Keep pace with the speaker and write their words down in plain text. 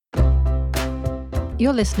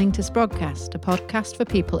You're listening to Sprogcast, a podcast for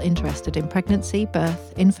people interested in pregnancy,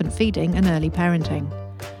 birth, infant feeding and early parenting.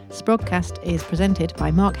 Sprogcast is presented by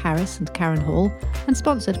Mark Harris and Karen Hall and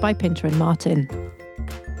sponsored by Pinter and Martin.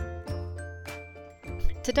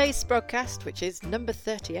 Today's Sprogcast, which is number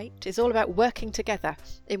 38, is all about working together,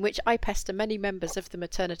 in which I pester many members of the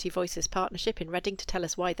Maternity Voices Partnership in Reading to tell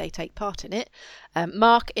us why they take part in it.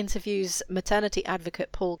 Mark interviews maternity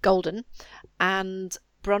advocate Paul Golden, and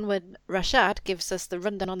Bronwen Rashad gives us the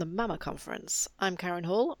rundown on the Mama Conference. I'm Karen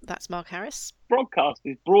Hall, that's Mark Harris. Sprogcast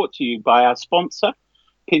is brought to you by our sponsor,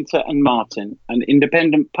 Pinter and Martin, an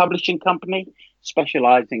independent publishing company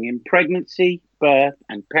specialising in pregnancy, birth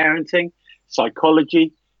and parenting,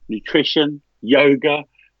 psychology, nutrition, yoga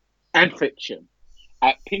and fiction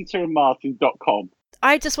at pinterandmartin.com.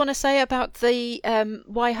 I just want to say about the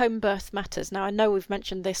why home birth matters. Now, I know we've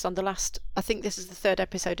mentioned this on the last, I think this is the third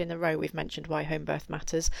episode in a row we've mentioned why home birth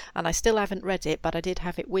matters, and I still haven't read it, but I did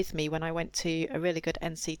have it with me when I went to a really good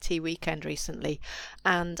NCT weekend recently.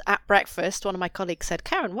 And at breakfast, one of my colleagues said,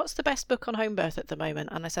 "Karen, what's the best book on home birth at the moment?"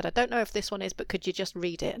 And I said, "I don't know if this one is, but could you just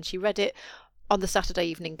read it?" And she read it on the Saturday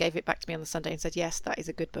evening, gave it back to me on the Sunday and said, "Yes, that is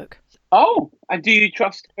a good book." Oh, and do you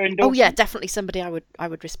trust her endorsement? Oh yeah, definitely somebody I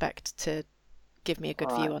would respect to give me a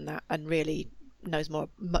good view on that and really knows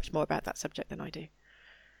much more about that subject than I do.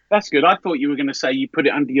 That's good. I thought you were going to say you put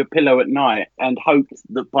it under your pillow at night and hoped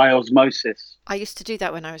that by osmosis. I used to do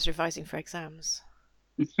that when I was revising for exams.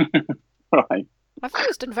 Right. I've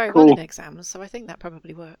always done very well in exams, so I think that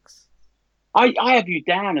probably works. I have you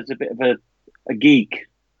down as a bit of a geek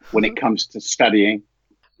when it comes to studying.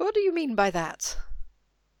 What do you mean by that?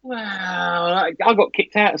 Well, I got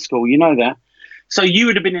kicked out of school, you know that. So you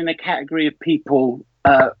would have been in a category of people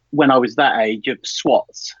when I was that age of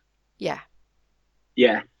SWATs. Yeah.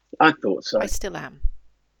 Yeah, I thought so. I still am.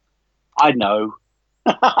 I know.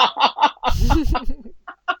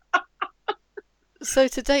 So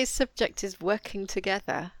today's subject is working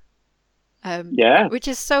together. Which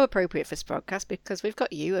is so appropriate for Sprogcast because we've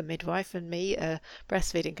got you, a midwife, and me, a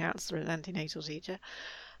breastfeeding counsellor and antenatal teacher.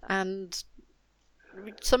 And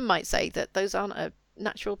some might say that those aren't a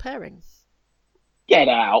natural pairing. Get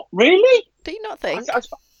out. Really? Do you not think?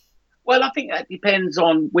 Well, I think that depends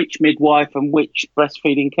on which midwife and which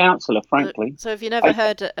breastfeeding counsellor, frankly. So have you never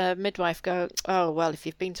heard a midwife go, "Oh, well, if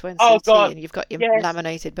you've been to NCT and you've got your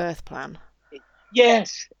laminated birth plan"?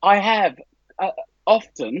 Yes, I have.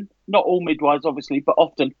 Often, not all midwives, obviously, but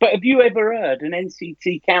often. But have you ever heard an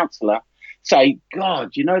NCT counsellor say,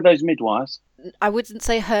 "God, you know those midwives"? I wouldn't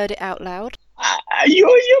say heard it out loud. You're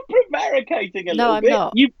prevaricating a little bit. No, I'm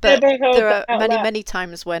not. You've never heard there that are out loud. many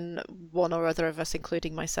times when one or other of us,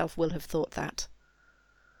 including myself, will have thought that.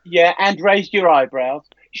 Yeah, and raised your eyebrows,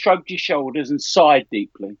 shrugged your shoulders and sighed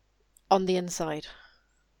deeply. On the inside?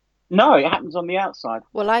 No, it happens on the outside.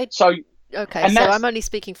 Well, Okay, so I'm only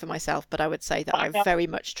speaking for myself, but I would say that I very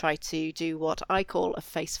much try to do what I call a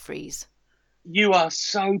face freeze. You are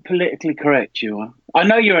so politically correct, you are. I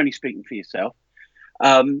know you're only speaking for yourself.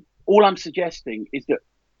 All I'm suggesting is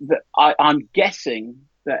that I'm guessing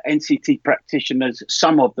that NCT practitioners,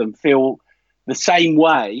 some of them feel the same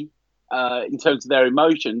way in terms of their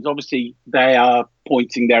emotions. Obviously, they are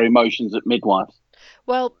pointing their emotions at midwives.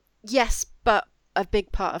 Well, yes, but a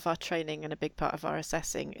big part of our training and a big part of our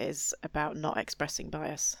assessing is about not expressing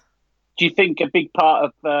bias. Do you think a big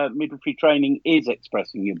part of midwifery training is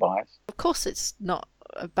expressing your bias? Of course it's not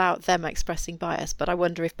about them expressing bias, but I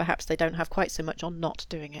wonder if perhaps they don't have quite so much on not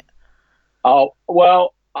doing it. Oh,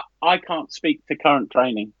 well, I can't speak to current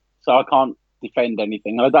training, so I can't defend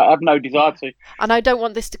anything. I have no desire to. And I don't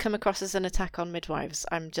want this to come across as an attack on midwives.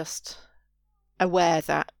 I'm just aware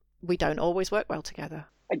that we don't always work well together.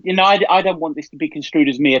 You know, I don't want this to be construed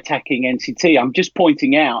as me attacking NCT. I'm just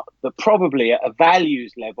pointing out that probably at a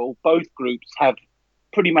values level, both groups have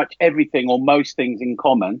pretty much everything or most things in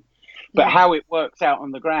common. But how it works out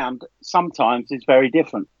on the ground sometimes is very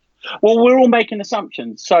different. Well, we're all making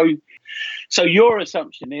assumptions. So your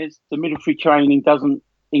assumption is the midwifery training doesn't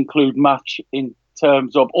include much in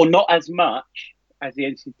terms of, or not as much as the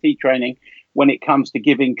NCT training when it comes to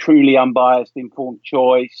giving truly unbiased, informed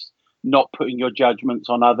choice, not putting your judgments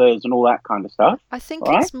on others and all that kind of stuff. I think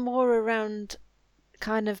it's more around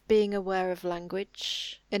kind of being aware of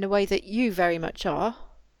language in a way that you very much are.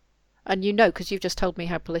 And you know, because you've just told me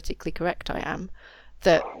how politically correct I am,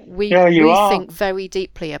 that we think very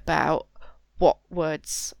deeply about what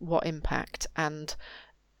words, what impact. And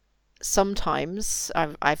sometimes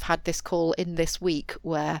I've had this call in this week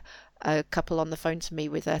where a couple on the phone to me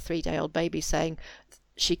with their 3-day-old baby saying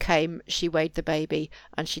she came, she weighed the baby,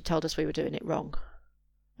 and she told us we were doing it wrong.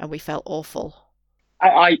 And we felt awful.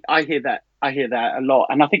 I hear that I hear that a lot,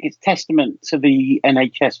 and I think it's testament to the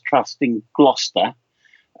NHS trust in Gloucester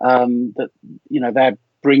that they're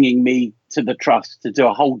bringing me to the trust to do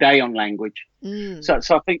a whole day on language. So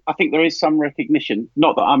I think there is some recognition.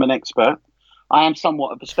 Not that I'm an expert. I am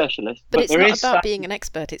somewhat of a specialist. But it's not about being an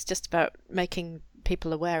expert. It's just about making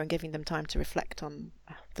people aware and giving them time to reflect on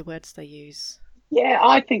the words they use. Yeah,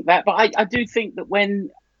 I think that. But I do think that when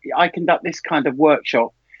I conduct this kind of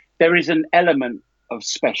workshop, there is an element of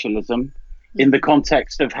specialism in the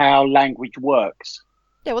context of how language works.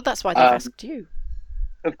 Yeah, well, that's why they've asked you.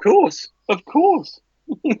 Of course.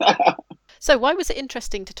 So why was it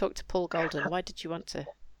interesting to talk to Paul Golden? Why did you want to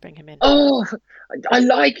bring him in? Oh, I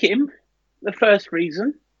like him, the first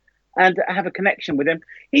reason, and I have a connection with him.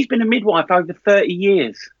 He's been a midwife over 30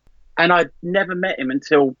 years, and I'd never met him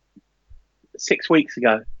until 6 weeks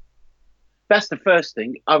ago. That's the first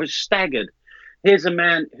thing. I was staggered. Here's a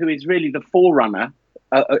man who is really the forerunner,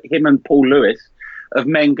 him and Paul Lewis, of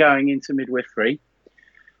men going into midwifery.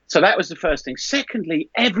 So that was the first thing. Secondly,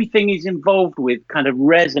 everything he's involved with kind of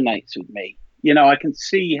resonates with me. I can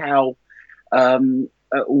see how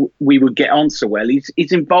we would get on so well.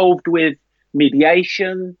 He's involved with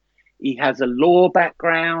mediation. He has a law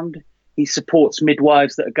background. He supports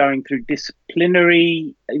midwives that are going through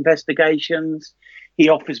disciplinary investigations. He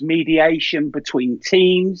offers mediation between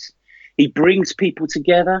teams. He brings people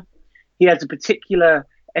together. He has a particular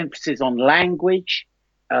emphasis on language.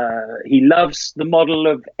 He loves the model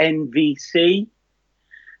of NVC.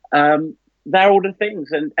 They're all the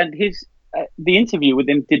things. And the interview with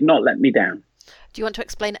him did not let me down. Do you want to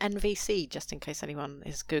explain NVC, just in case anyone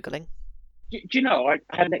is Googling? Do you know, I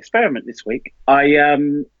had an experiment this week. I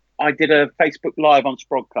did a Facebook Live on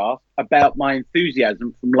Sprogcast about my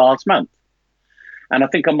enthusiasm from last month. And I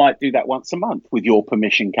think I might do that once a month, with your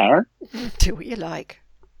permission, Karen. Do what you like.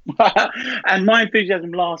 And my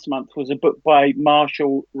enthusiasm last month was a book by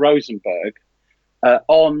Marshall Rosenberg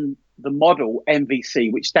on the model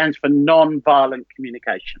NVC, which stands for non-violent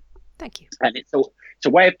communication. Thank you. And it's a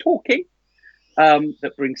way of talking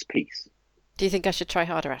that brings peace. Do you think I should try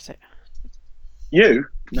harder at it? You?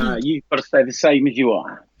 No, you've got to stay the same as you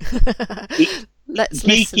are. Let's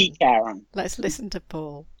Geeky listen. Karen. Let's listen to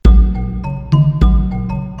Paul.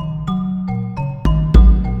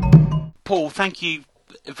 Paul, thank you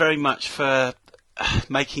very much for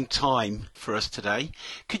making time for us today.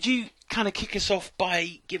 Could you kind of kick us off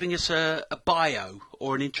by giving us a bio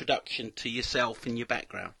or an introduction to yourself and your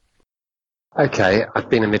background? Okay, I've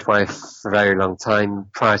been a midwife for a very long time.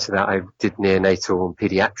 Prior to that, I did neonatal and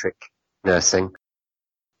paediatric nursing.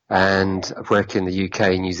 And I've worked in the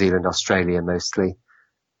UK, New Zealand, Australia mostly.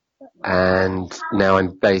 And now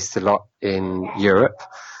I'm based a lot in Europe.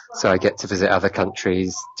 So I get to visit other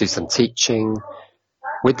countries, do some teaching.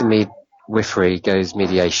 With the midwifery goes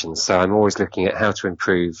mediation. So I'm always looking at how to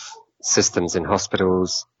improve systems in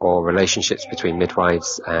hospitals or relationships between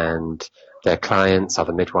midwives and their clients,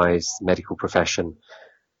 other midwives, medical profession.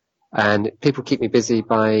 And people keep me busy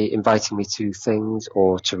by inviting me to things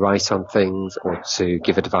or to write on things or to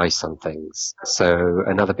give advice on things. So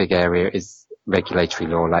another big area is regulatory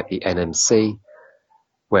law like the NMC,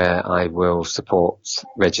 where I will support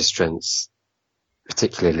registrants,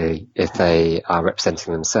 particularly if they are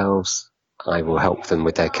representing themselves. I will help them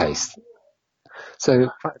with their case. So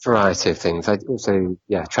quite a variety of things. I also,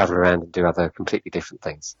 travel around and do other completely different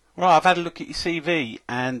things. Right, I've had a look at your CV,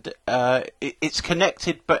 and it's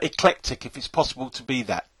connected but eclectic, if it's possible to be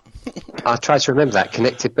that. I'll try to remember that,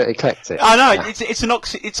 connected but eclectic. I know, yeah. It's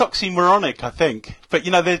oxymoronic, I think. But,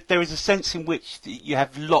 there is a sense in which you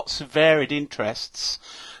have lots of varied interests,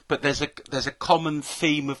 but there's a common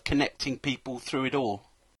theme of connecting people through it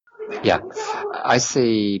all. Yeah, I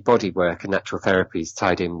see body work and natural therapies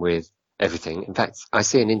tied in with everything. In fact, I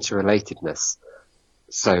see an interrelatedness.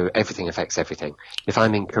 So everything affects everything. If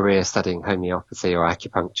I'm in Korea studying homeopathy or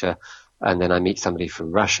acupuncture, and then I meet somebody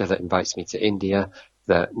from Russia that invites me to India,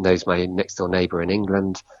 that knows my next door neighbour in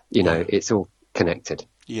England, it's all connected.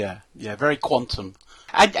 Yeah, very quantum.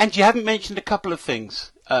 And you haven't mentioned a couple of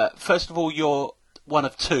things. First of all, you're one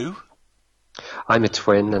of two. I'm a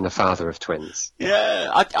twin and a father of twins.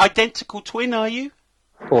 Yeah, identical twin, are you?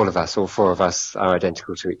 All of us, all four of us, are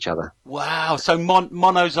identical to each other. Wow, so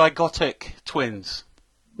monozygotic twins.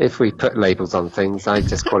 If we put labels on things, I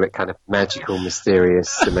just call it kind of magical,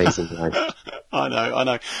 mysterious, amazing life. I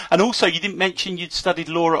know. And also, you didn't mention you'd studied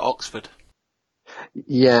law at Oxford.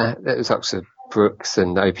 Yeah, that was Oxford Brookes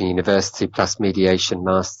and Open University, plus mediation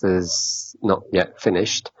masters, not yet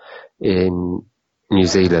finished, in New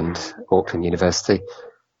Zealand, Auckland University.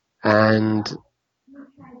 And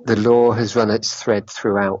the law has run its thread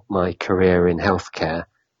throughout my career in healthcare,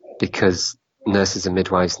 because nurses and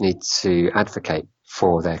midwives need to advocate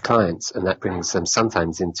for their clients, and that brings them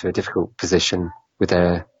sometimes into a difficult position with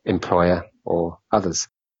their employer or others.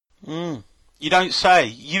 Mm. You don't say.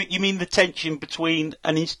 You mean the tension between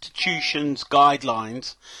an institution's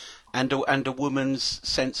guidelines and a woman's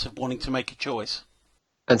sense of wanting to make a choice?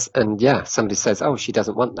 And yeah, somebody says, oh, she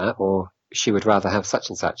doesn't want that, or she would rather have such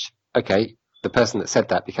and such. Okay, the person that said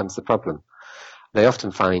that becomes the problem. They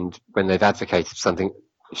often find when they've advocated for something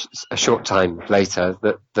a short time later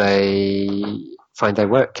that they find their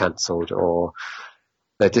work cancelled, or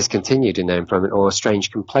they're discontinued in their employment, or a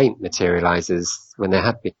strange complaint materialises when there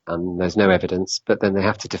had been none. There's no evidence, but then they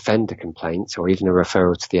have to defend a complaint or even a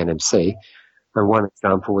referral to the NMC. And one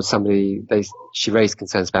example was she raised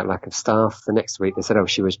concerns about lack of staff. The next week they said, oh,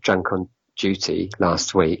 she was drunk on duty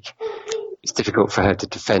last week. It's difficult for her to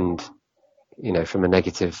defend, from a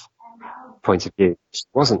negative point of view. She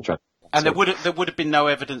wasn't drunk. And there would have been no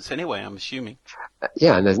evidence anyway, I'm assuming.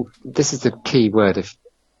 Yeah, and this is the key word. If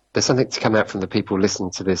there's something to come out from the people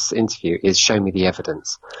listening to this interview, is show me the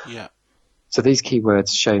evidence. Yeah. So these key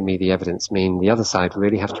words, show me the evidence, mean the other side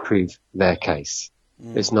really have to prove their case.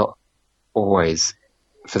 It's not always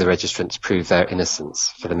for the registrant to prove their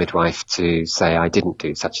innocence, for the midwife to say, I didn't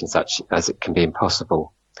do such and such, as it can be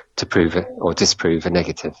impossible to prove it or disprove a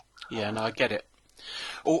negative. Yeah, no, I get it.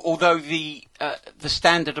 Although the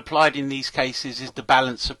standard applied in these cases is the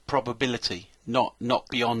balance of probability, not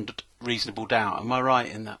beyond reasonable doubt. Am I right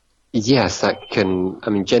in that? Yes,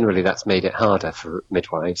 generally that's made it harder for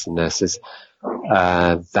midwives and nurses.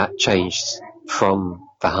 That changed from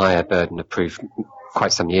the higher burden of proof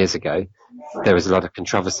quite some years ago. There was a lot of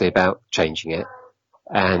controversy about changing it,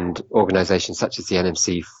 and organisations such as the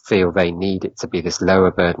NMC feel they need it to be this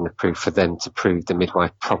lower burden of proof for them to prove the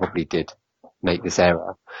midwife probably did make this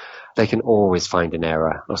error. They can always find an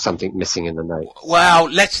error or something missing in the note. Well,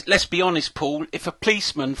 let's be honest, Paul. If a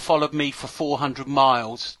policeman followed me for 400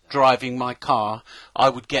 miles driving my car, I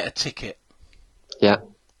would get a ticket. Yeah.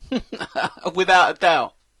 Without a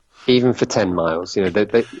doubt. Even for 10 miles.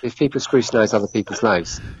 If people scrutinise other people's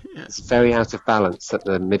lives, it's very out of balance that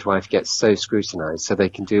the midwife gets so scrutinised, so they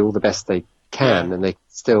can do all the best they can, and they can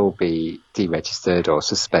still be deregistered or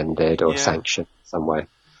suspended or sanctioned in some way.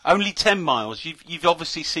 Only 10 miles. You've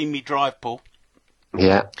obviously seen me drive, Paul.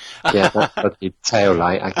 Yeah, that's the tail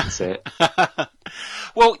light. I can see it.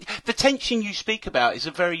 Well, the tension you speak about is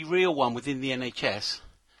a very real one within the NHS.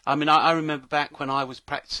 I mean, I remember back when I was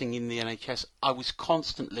practicing in the NHS, I was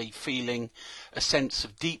constantly feeling a sense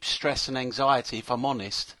of deep stress and anxiety, if I'm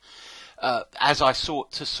honest, as I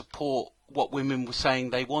sought to support what women were saying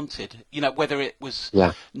they wanted. Whether it was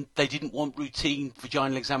they didn't want routine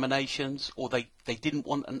vaginal examinations, or they didn't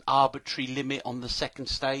want an arbitrary limit on the second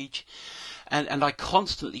stage. And I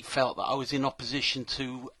constantly felt that I was in opposition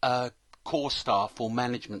to core staff or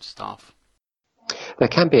management staff. There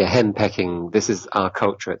can be a henpecking. This is our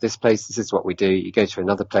culture at this place. This is what we do. You go to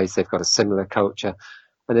another place, they've got a similar culture.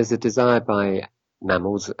 And there's a desire by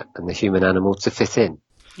mammals and the human animal to fit in.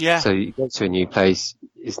 Yeah. So you go to a new place,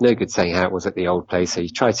 it's no good saying how it was at the old place, so you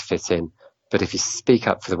try to fit in. But if you speak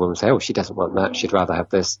up for the woman, say, oh, she doesn't want that, she'd rather have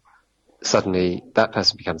this, suddenly that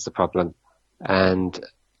person becomes the problem. And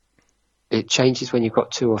it changes when you've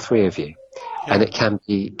got two or three of you. Yeah. And it can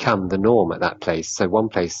become the norm at that place. So one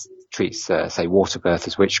place treats, say, water birth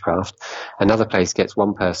as witchcraft. Another place gets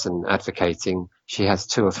one person advocating, she has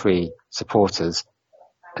two or three supporters,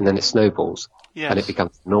 and then it snowballs. Yes. And it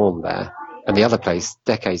becomes the norm there. And the other place,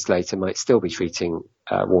 decades later, might still be treating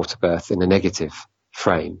water birth in a negative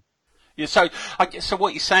frame. Yeah, so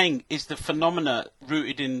what you're saying is the phenomena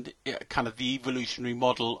rooted in kind of the evolutionary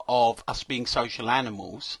model of us being social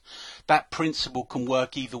animals, that principle can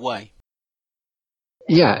work either way.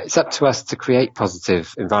 Yeah, it's up to us to create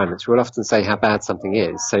positive environments. We'll often say how bad something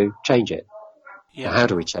is, so change it. Yeah. Now, how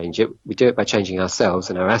do we change it? We do it by changing ourselves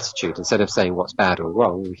and our attitude. Instead of saying what's bad or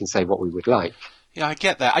wrong, we can say what we would like. Yeah, I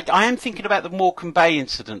get that. I am thinking about the Morecambe Bay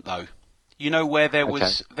incident, though. Where there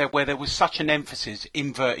was where there was such an emphasis,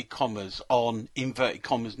 inverted commas, on inverted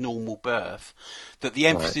commas normal birth, that the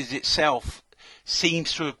emphasis itself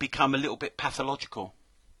seems to have become a little bit pathological.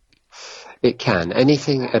 It can.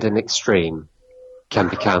 Anything at an extreme can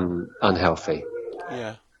become unhealthy.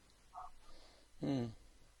 Yeah.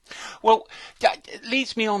 Well, that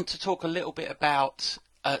leads me on to talk a little bit about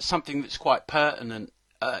something that's quite pertinent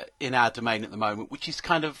in our domain at the moment, which is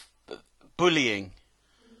kind of bullying.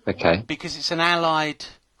 Okay. Because it's an allied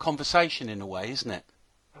conversation in a way, isn't it?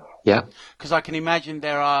 Yeah. Because I can imagine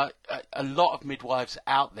there are a lot of midwives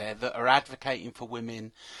out there that are advocating for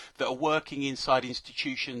women, that are working inside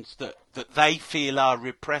institutions that they feel are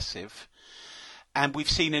repressive. and we've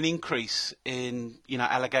seen an increase in,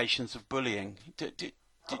 allegations of bullying. Do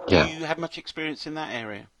Yeah. you have much experience in that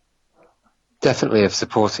area? Definitely of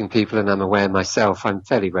supporting people, and I'm aware myself I'm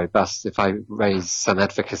fairly robust. If I raise some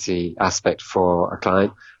advocacy aspect for a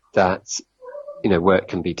client, that, work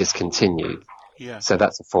can be discontinued. Yeah. So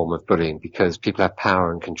that's a form of bullying because people have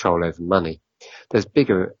power and control over money. There's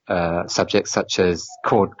bigger subjects such as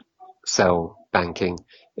cord cell banking.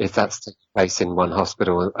 If that's taking place in one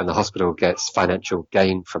hospital and the hospital gets financial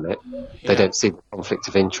gain from it, they don't see the conflict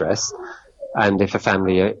of interest. And if a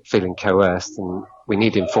family are feeling coerced, and we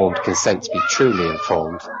need informed consent to be truly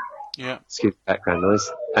informed. Yeah. Excuse the background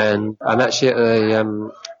noise. And I'm actually at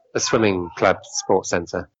a swimming club sports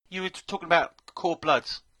centre. You were talking about cord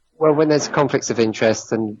bloods. Well, when there's conflicts of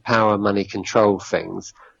interest and power, money, control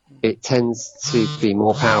things, it tends to be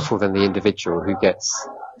more powerful than the individual who gets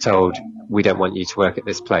told, we don't want you to work at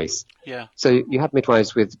this place. Yeah. So you have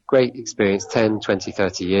midwives with great experience, 10, 20,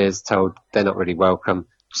 30 years, told they're not really welcome,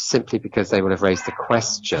 simply because they will have raised the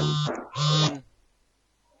question.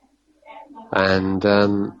 And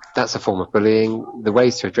that's a form of bullying. The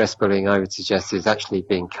ways to address bullying, I would suggest, is actually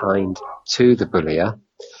being kind to the bullier.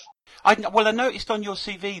 I noticed on your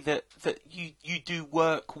CV that you do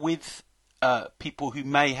work with people who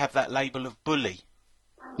may have that label of bully.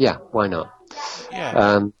 Yeah, why not?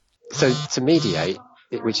 Yeah. So to mediate,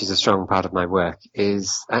 which is a strong part of my work,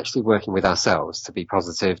 is actually working with ourselves, to be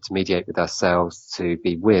positive, to mediate with ourselves, to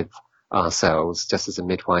be with ourselves, just as a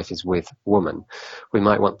midwife is with woman. We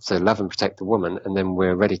might want to love and protect the woman, and then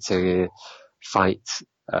we're ready to fight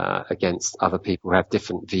against other people who have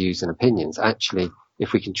different views and opinions. Actually,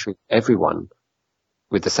 if we can treat everyone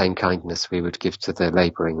with the same kindness we would give to the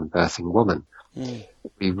labouring and birthing woman,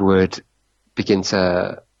 we would begin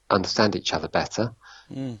to understand each other better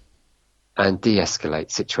and de-escalate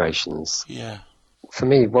situations. Yeah. For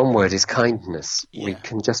me, one word is kindness. Yeah. We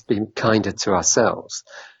can just be kinder to ourselves.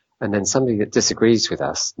 And then somebody that disagrees with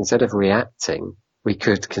us, instead of reacting, we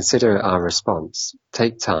could consider our response,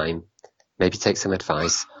 take time, maybe take some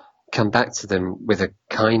advice, come back to them with a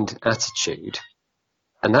kind attitude.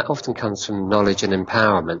 And that often comes from knowledge and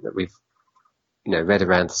empowerment that we've, read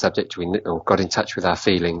around the subject, or got in touch with our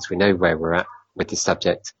feelings. We know where we're at with the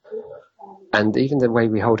subject. And even the way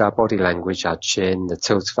we hold our body language, our chin, the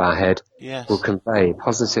tilt of our head, will convey a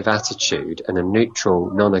positive attitude and a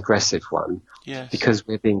neutral, non-aggressive one. Yes. Because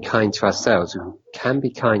we're being kind to ourselves. We can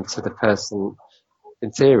be kind to the person,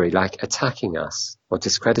 in theory, like attacking us or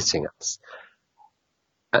discrediting us.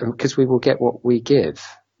 Because we will get what we give.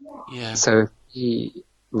 Yeah. So if we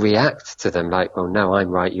react to them like, well, no, I'm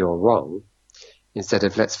right, you're wrong, instead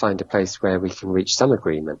of let's find a place where we can reach some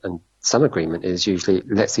agreement. And some agreement is usually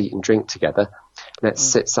let's eat and drink together. Let's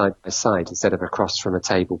sit side by side instead of across from a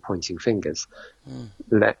table pointing fingers.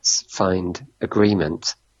 Let's find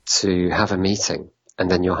agreement to have a meeting. And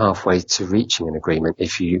then you're halfway to reaching an agreement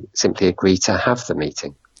if you simply agree to have the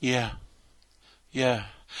meeting. Yeah. Yeah.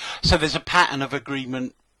 So there's a pattern of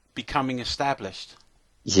agreement becoming established.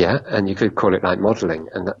 Yeah, and you could call it like modelling,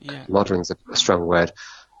 and modelling's a strong word.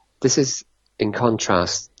 This is in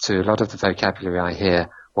contrast to a lot of the vocabulary I hear,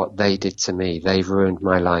 what they did to me. They've ruined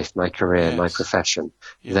my life, my career, my profession.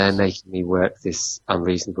 Yes. They're making me work this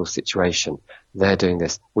unreasonable situation. They're doing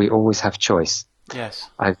this. We always have choice. Yes.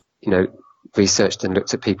 I've, researched and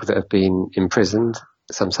looked at people that have been imprisoned,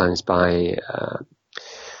 sometimes by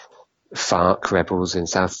FARC rebels in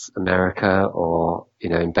South America or,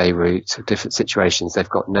 in Beirut, different situations. They've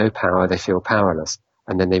got no power. They feel powerless.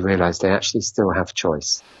 And then they realise they actually still have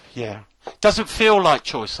choice. Yeah. Doesn't feel like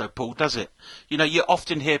choice though, Paul, does it? You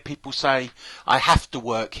often hear people say, I have to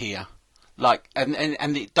work here.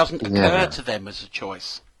 And it doesn't occur to them as a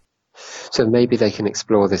choice. So maybe they can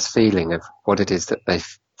explore this feeling of what it is that they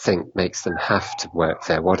think makes them have to work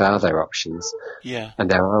there. What are their options? Yeah. And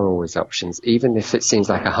there are always options, even if it seems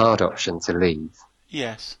like a hard option to leave.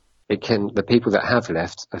 Yes. The people that have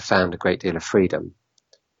left have found a great deal of freedom.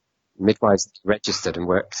 Midwives registered and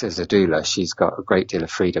worked as a doula, she's got a great deal of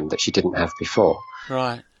freedom that she didn't have before.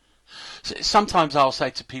 Right. So sometimes I'll say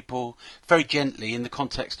to people, very gently in the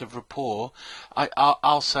context of rapport,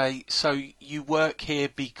 I'll say, so you work here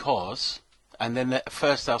because... And then at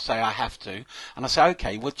first they'll say, I have to. And I say,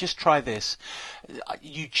 okay, well, just try this.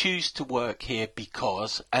 You choose to work here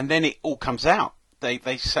because, and then it all comes out. They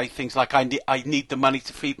say things like, I need the money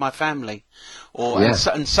to feed my family.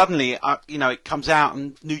 And suddenly, it comes out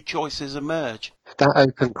and new choices emerge. That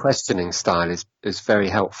open questioning style is very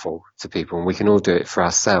helpful to people. And we can all do it for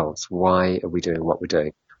ourselves. Why are we doing what we're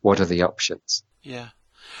doing? What are the options? Yeah.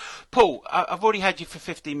 Paul, I've already had you for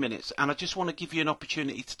 15 minutes, and I just want to give you an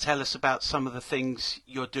opportunity to tell us about some of the things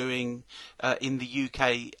you're doing in the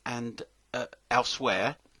UK and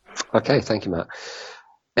elsewhere. Okay, thank you, Matt.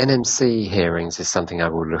 NMC hearings is something I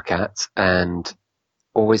will look at and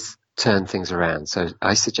always turn things around. So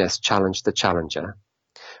I suggest challenge the challenger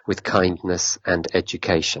with kindness and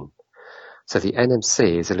education. So the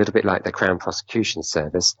NMC is a little bit like the Crown Prosecution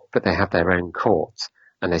Service, but they have their own court,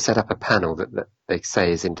 and they set up a panel that they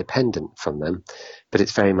say is independent from them, but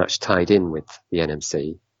it's very much tied in with the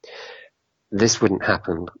NMC. This wouldn't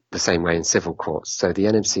happen the same way in civil courts. So the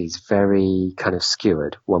NMC is very kind of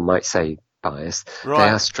skewered, one might say biased.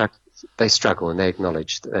 Right. They struggle and they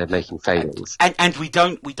acknowledge that they're making failings. And we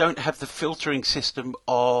don't have the filtering system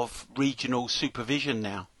of regional supervision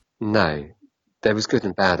now. No. There was good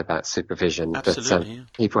and bad about supervision, Absolutely,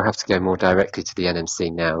 but people have to go more directly to the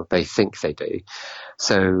NMC now. They think they do.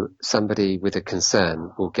 So somebody with a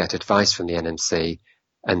concern will get advice from the NMC,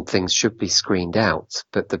 and things should be screened out.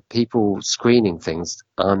 But the people screening things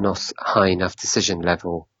are not high enough decision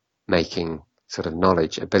level making sort of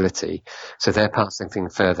knowledge, ability. So they're passing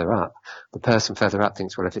things further up. The person further up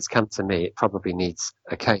thinks, well, if it's come to me, it probably needs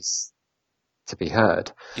a case to be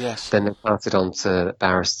heard. Yes. Then they pass it on to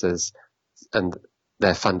barristers, and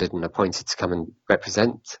they're funded and appointed to come and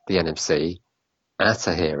represent the NMC at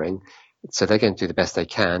a hearing. So they're going to do the best they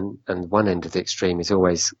can. And one end of the extreme is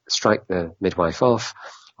always strike the midwife off,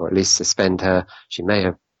 or at least suspend her. She may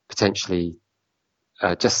have potentially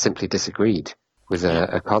just simply disagreed with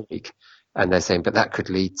a colleague. And they're saying, but that could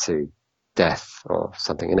lead to death or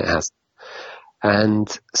something, and it has. And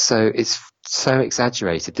so it's so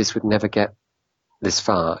exaggerated. This would never get this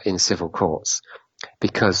far in civil courts,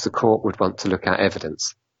 because the court would want to look at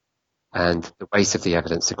evidence and the weight of the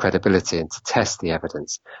evidence, the credibility, and to test the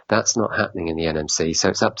evidence. That's not happening in the NMC. So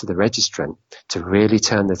it's up to the registrant to really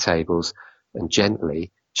turn the tables and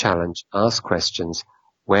gently challenge, ask questions.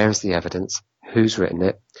 Where is the evidence? Who's written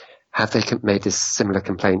it? Have they made this similar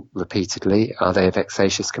complaint repeatedly? Are they a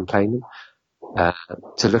vexatious complainant?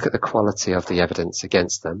 To look at the quality of the evidence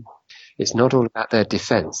against them. It's not all about their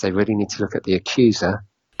defence. They really need to look at the accuser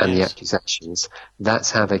and the accusations.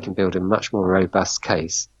 That's how they can build a much more robust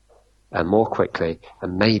case more quickly,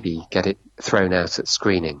 and maybe get it thrown out at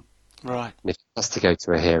screening. Right. And if it has to go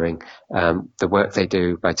to a hearing, the work they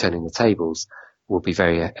do by turning the tables will be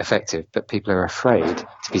very effective, but people are afraid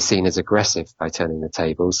to be seen as aggressive by turning the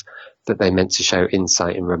tables, that they meant to show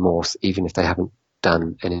insight and remorse even if they haven't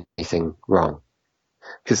done anything wrong.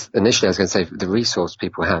 Because initially I was going to say the resource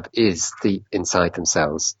people have is deep inside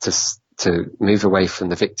themselves to move away from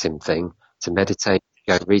the victim thing, to meditate,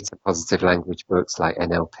 go read some positive language books like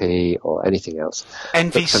NLP or anything else.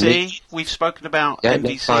 NVC, we've spoken about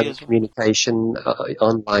NVC as well. Communication,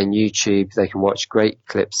 online YouTube, they can watch great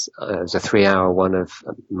clips. There's a 3-hour one of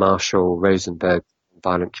Marshall Rosenberg,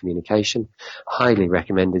 Violent Communication. Highly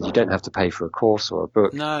recommended. You don't have to pay for a course or a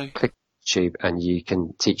book. No. Click YouTube and you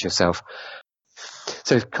can teach yourself.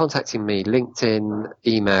 So contacting me, LinkedIn,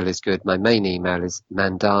 email is good. My main email is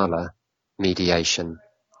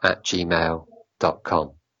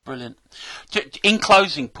mandalamediation@gmail.com. Brilliant. In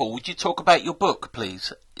closing, Paul, would you talk about your book,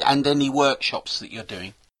 please, and any workshops that you're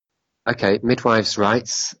doing? Okay, midwives'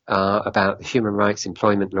 rights are about human rights,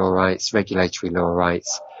 employment law rights, regulatory law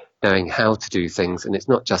rights, knowing how to do things. And it's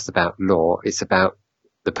not just about law, it's about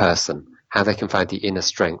the person, how they can find the inner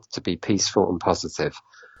strength to be peaceful and positive.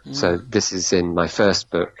 So this is in my first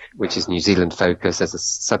book, which is New Zealand focused. There's a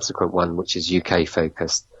subsequent one, which is UK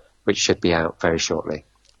focused, which should be out very shortly.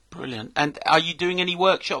 Brilliant. And are you doing any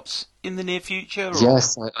workshops in the near future? Or?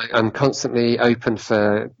 Yes, I'm constantly open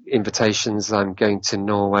for invitations. I'm going to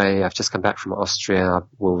Norway. I've just come back from Austria. I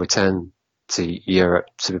will return to Europe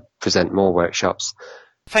to present more workshops.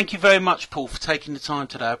 Thank you very much, Paul, for taking the time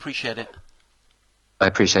today. I appreciate it. I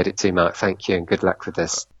appreciate it too, Mark. Thank you, and good luck with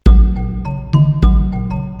this.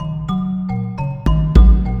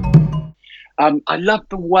 I love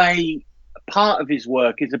the way part of his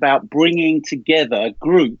work is about bringing together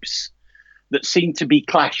groups that seem to be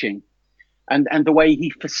clashing, and the way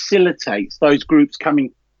he facilitates those groups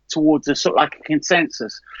coming towards a sort of like a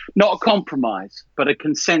consensus, not a compromise, but a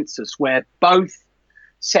consensus where both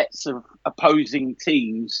sets of opposing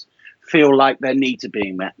teams feel like their needs are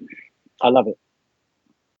being met. I love it.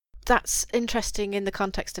 That's interesting in the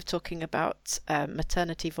context of talking about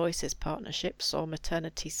maternity voices partnerships, or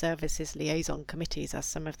maternity services liaison committees, as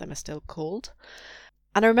some of them are still called.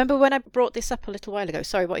 And I remember when I brought this up a little while ago.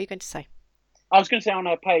 Sorry, what are you going to say? I was going to say on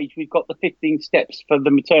our page, we've got the 15 steps for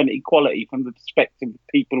the maternity equality from the perspective of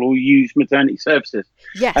people who use maternity services.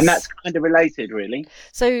 Yes. And that's kind of related, really.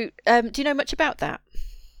 So do you know much about that?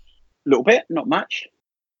 A little bit, not much.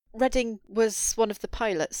 Reading was one of the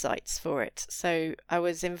pilot sites for it, so I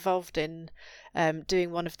was involved in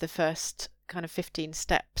doing one of the first kind of 15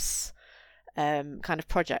 steps kind of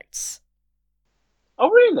projects. Oh,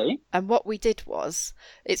 really? And what we did was,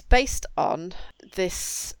 it's based on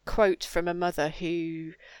this quote from a mother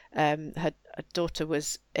who her daughter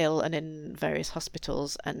was ill and in various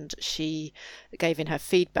hospitals, and she gave in her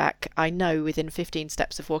feedback, I know within 15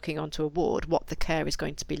 steps of walking onto a ward what the care is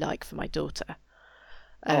going to be like for my daughter.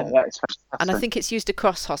 That is fantastic. And I think it's used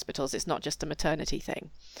across hospitals. It's not just a maternity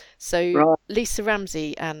thing. So Right. Lisa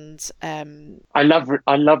Ramsey and I love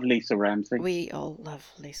Lisa Ramsey. we all love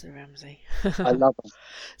Lisa Ramsey. I love her.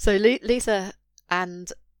 So Lisa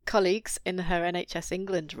and colleagues in her NHS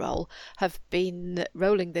England role have been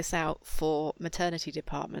rolling this out for maternity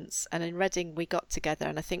departments. And in Reading, we got together,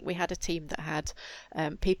 and I think we had a team that had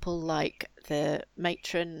people like the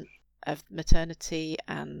matron of maternity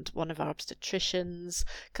and one of our obstetricians,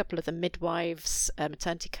 a couple of the midwives, a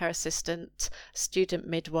maternity care assistant, student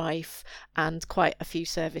midwife, and quite a few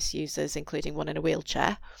service users, including one in a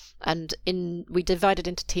wheelchair. And we divided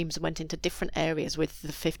into teams and went into different areas with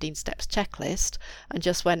the 15 steps checklist and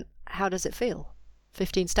just went, how does it feel?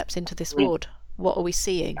 15 steps into this ward. What are we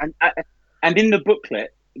seeing? And in the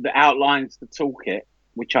booklet that outlines the toolkit,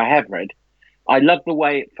 which I have read, I love the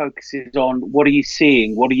way it focuses on what are you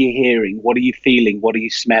seeing, what are you hearing, what are you feeling, what are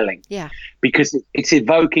you smelling? Yeah. Because it's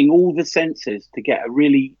evoking all the senses to get a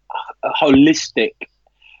really holistic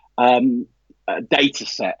data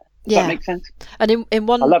set. Does that make sense? And in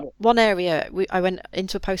one area, I went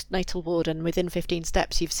into a postnatal ward, and within 15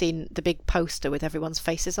 steps, you've seen the big poster with everyone's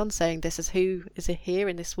faces on saying this is who is here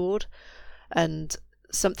in this ward, and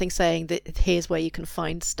something saying that here's where you can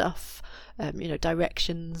find stuff,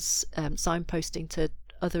 directions, signposting to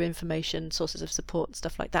other information, sources of support,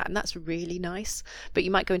 stuff like that. And that's really nice. But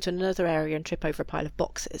you might go into another area and trip over a pile of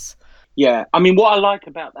boxes. Yeah. I mean, what I like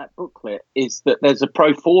about that booklet is that there's a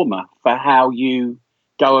pro forma for how you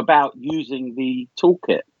go about using the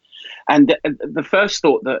toolkit. And the first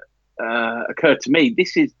thought that occurred to me,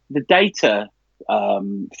 this is the data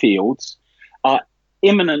fields are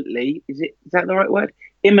imminently, is that the right word?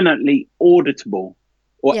 Imminently auditable,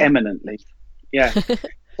 or eminently. Yeah.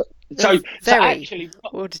 So actually,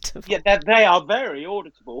 auditable. Yeah, they are very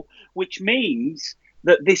auditable, which means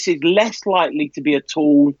that this is less likely to be a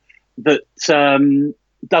tool that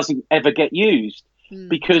doesn't ever get used,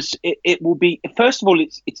 because it will be, first of all,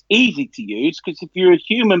 it's easy to use, because if you're a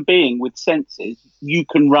human being with senses, you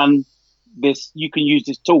can run this, you can use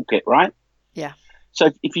this toolkit, right? Yeah.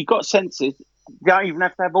 So if you've got senses, you don't even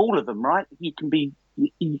have to have all of them, right? You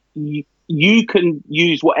can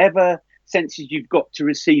use whatever senses you've got to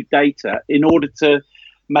receive data in order to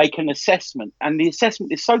make an assessment. And the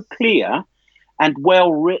assessment is so clear and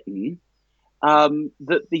well written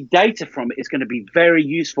that the data from it is going to be very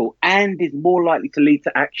useful and is more likely to lead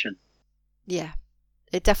to action. Yeah,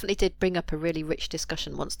 it definitely did bring up a really rich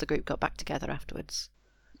discussion once the group got back together afterwards.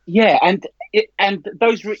 Yeah, and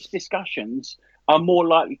those rich discussions are more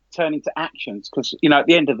likely to turn into actions, because at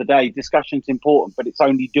the end of the day, discussion's important, but it's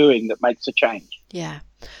only doing that makes a change. Yeah.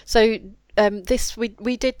 So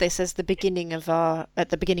we did this as at the beginning of a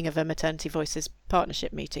Maternity Voices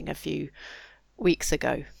partnership meeting a few weeks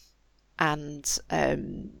ago, and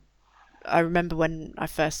I remember when I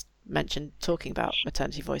first mentioned talking about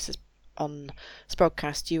Maternity Voices on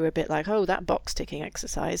Sprogcast, you were a bit like, "Oh, that box ticking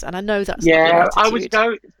exercise," and I know that's not your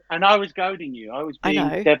attitude. I was goading you. I was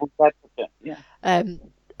being devil's advocate. Yeah.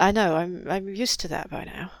 I know. I'm used to that by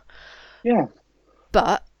now. Yeah.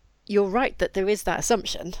 But you're right that there is that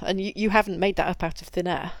assumption, and you haven't made that up out of thin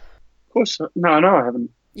air. Of course, no, I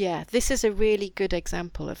haven't. Yeah, this is a really good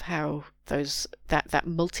example of how that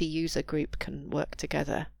multi-user group can work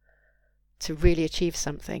together to really achieve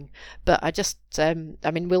something. But I just,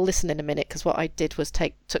 we'll listen in a minute, because what I did was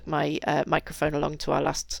took my microphone along to our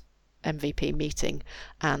last MVP meeting,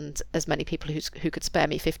 and as many people who could spare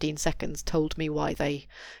me 15 seconds told me why they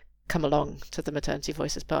come along to the Maternity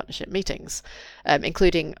Voices partnership meetings,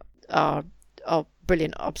 including our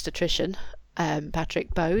brilliant obstetrician,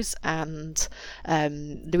 Patrick Bowes, and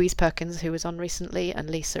Louise Perkins, who was on recently, and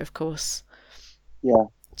Lisa, of course. Yeah.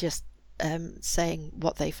 Just saying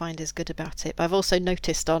what they find is good about it. But I've also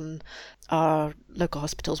noticed on our local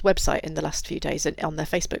hospital's website in the last few days, and on their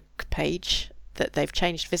Facebook page, that they've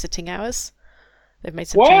changed visiting hours. They've made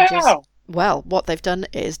some changes. Well, what they've done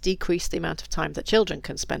is decrease the amount of time that children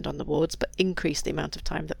can spend on the wards, but increase the amount of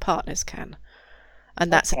time that partners can.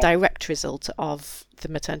 And that's a direct result of the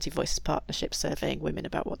Maternity Voices partnership surveying women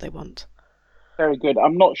about what they want. very good.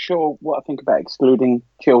 I'm not sure what I think about excluding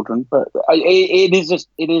children, but it is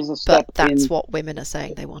a step. But that's what women are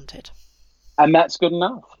saying they wanted, and that's good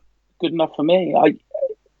enough. Good enough for me.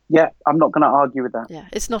 I'm not going to argue with that. Yeah,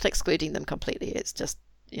 it's not excluding them completely. It's just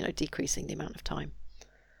decreasing the amount of time.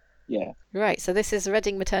 Yeah. Right. So this is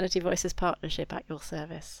Reading Maternity Voices Partnership at your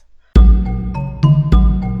service.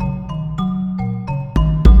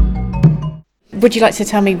 Would you like to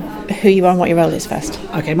tell me who you are and what your role is first?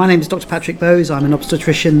 Okay, my name is Dr. Patrick Bowes. I'm an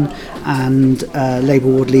obstetrician and labour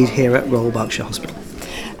ward lead here at Royal Berkshire Hospital.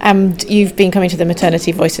 And you've been coming to the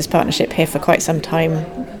Maternity Voices Partnership here for quite some time.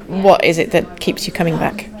 What is it that keeps you coming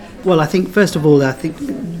back? Well, I think, first of all,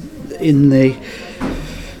 in the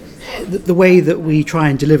way that we try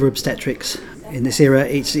and deliver obstetrics in this era,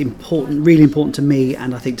 it's important, really important to me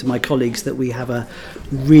and I think to my colleagues that we have a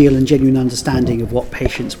real and genuine understanding of what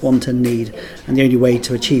patients want and need, and the only way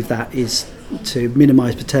to achieve that is to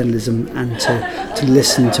minimise paternalism and to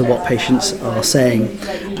listen to what patients are saying,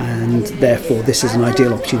 and therefore this is an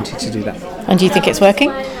ideal opportunity to do that. And do you think it's working?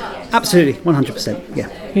 Absolutely, 100%, yeah.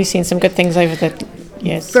 Have you seen some good things over the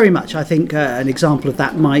years? Very much. I think an example of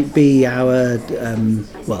that might be our,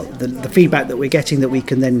 the feedback that we're getting that we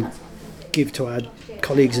can then give to our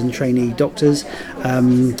colleagues and trainee doctors.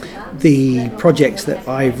 The projects that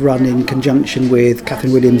I've run in conjunction with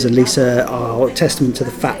Catherine Williams and Lisa are a testament to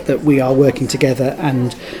the fact that we are working together,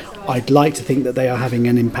 and I'd like to think that they are having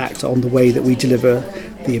an impact on the way that we deliver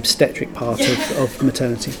the obstetric part of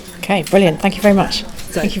maternity. Okay, brilliant. Thank you very much.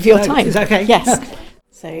 Thank you for your time. Is that okay? Yes.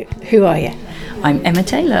 So, who are you? I'm Emma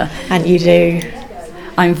Taylor. And you do?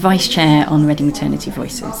 I'm Vice Chair on Reading Maternity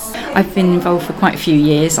Voices. I've been involved for quite a few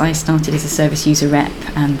years. I started as a service user rep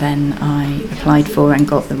and then I applied for and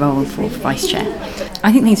got the role for Vice Chair.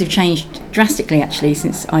 I think things have changed drastically actually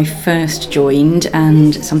since I first joined,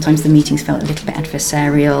 and sometimes the meetings felt a little bit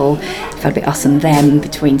adversarial, felt a bit us and them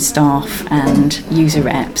between staff and user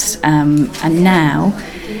reps, and now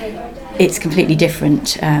it's completely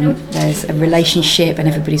different. There's a relationship and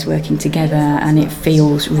everybody's working together and it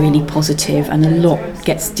feels really positive, and a lot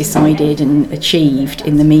gets decided and achieved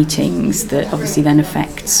in the meetings that obviously then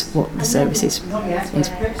affects what the service is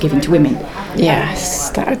giving to women.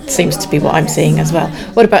 Yes, that seems to be what I'm seeing as well.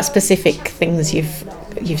 What about specific things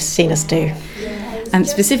you've seen us do?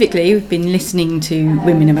 Specifically, we've been listening to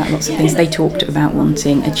women about lots of things. They talked about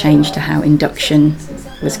wanting a change to how induction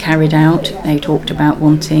was carried out. They talked about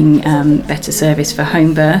wanting better service for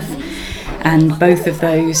home birth, and both of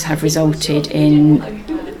those have resulted in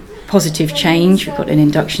positive change. We've got an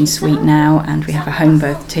induction suite now and we have a home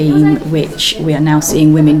birth team which we are now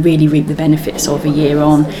seeing women really reap the benefits of a year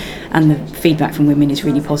on, and the feedback from women is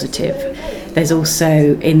really positive. There's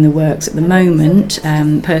also in the works at the moment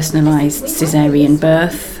personalised caesarean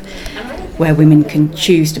birth, where women can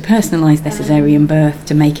choose to personalise their caesarean birth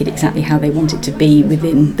to make it exactly how they want it to be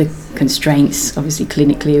within the constraints, obviously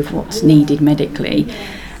clinically, of what's needed medically.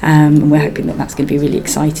 And we're hoping that that's going to be really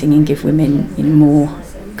exciting and give women more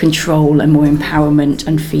control and more empowerment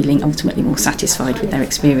and feeling ultimately more satisfied with their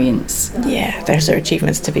experience. Yeah, those are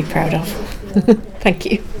achievements to be proud of. Thank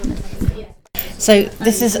you. So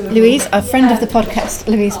this is Louise, a friend of the podcast,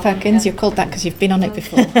 Louise Perkins. You're called that because you've been on it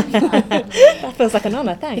before. That feels like an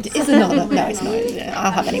honour, thanks. It is an honour. No, it's not.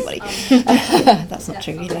 I'll have anybody. That's not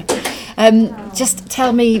true either. Just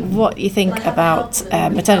tell me what you think about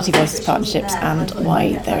Maternity Voices partnerships and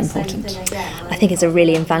why they're important. I think it's a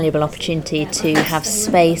really invaluable opportunity to have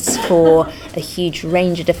space for a huge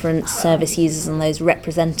range of different service users and those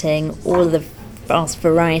representing all of the vast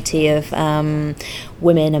variety of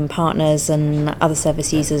women and partners and other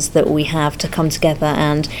service users that we have to come together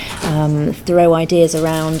and throw ideas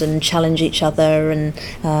around and challenge each other and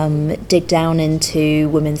dig down into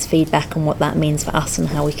women's feedback and what that means for us and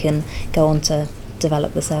how we can go on to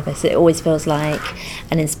develop the service. It always feels like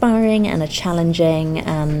an inspiring and a challenging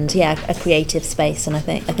and a creative space, and I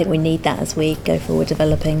think we need that as we go forward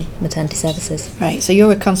developing maternity services. Right, so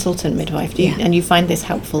you're a consultant midwife, and you find this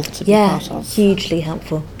helpful to be part of? Yeah, hugely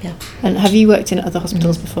helpful. Yeah. And have you worked in other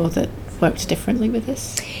hospitals before that worked differently with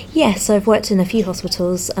this? Yes, so I've worked in a few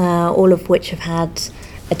hospitals, all of which have had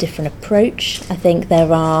a different approach. I think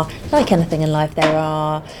there are, like anything in life,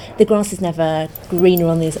 the grass is never greener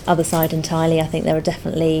on the other side entirely. I think there are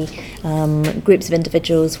definitely groups of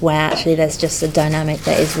individuals where actually there's just a dynamic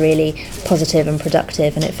that is really positive and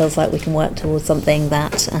productive, and it feels like we can work towards something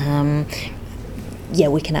that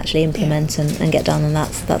we can actually implement and get done, and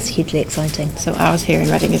that's hugely exciting. So ours here in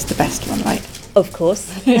Reading is the best one, right? Of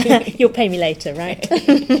course. You'll pay me later, right?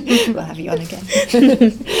 We'll have you on again.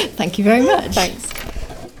 Thank you very much. Thanks.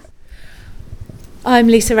 I'm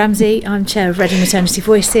Lisa Ramsey, I'm Chair of Reading Maternity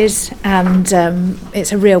Voices, and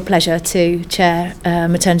it's a real pleasure to chair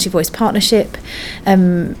Maternity Voice Partnership.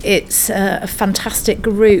 It's a fantastic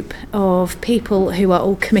group of people who are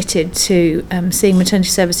all committed to seeing maternity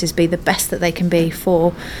services be the best that they can be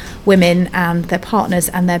for women and their partners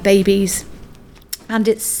and their babies. And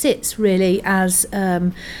it sits really as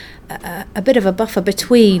a bit of a buffer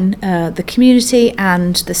between the community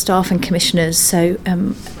and the staff and commissioners. So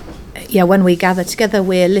when we gather together,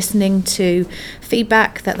 we're listening to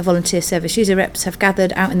feedback that the volunteer service user reps have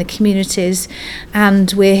gathered out in the communities,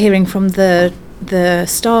 and we're hearing from the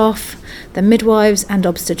staff, the midwives and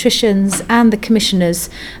obstetricians and the commissioners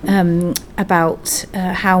about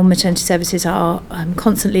how maternity services are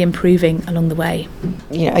constantly improving along the way.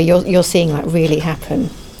 You're seeing that really happen.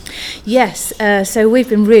 Yes, so we've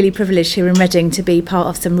been really privileged here in Reading to be part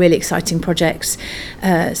of some really exciting projects.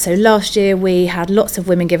 So last year we had lots of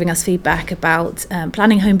women giving us feedback about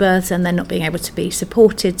planning home births and then not being able to be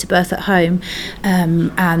supported to birth at home.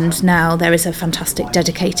 And now there is a fantastic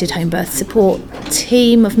dedicated home birth support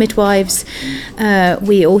team of midwives.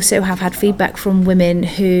 We also have had feedback from women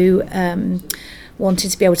who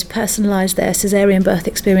wanted to be able to personalise their caesarean birth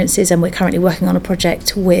experiences, and we're currently working on a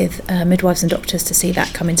project with midwives and doctors to see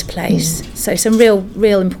that come into place. So some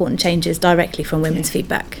real important changes directly from women's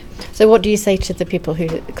feedback. So what do you say to the people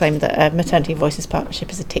who claim that Maternity Voices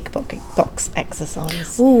Partnership is a tick box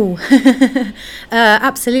exercise? Ooh,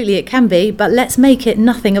 absolutely it can be, but let's make it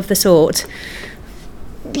nothing of the sort.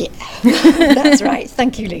 Yeah, that's right.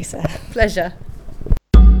 Thank you, Lisa. Pleasure.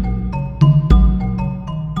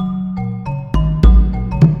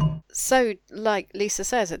 So, like Lisa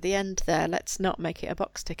says at the end there, let's not make it a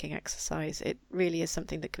box-ticking exercise. It really is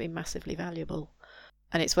something that can be massively valuable.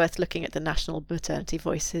 And it's worth looking at the National Maternity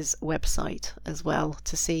Voices website as well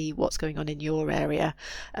to see what's going on in your area.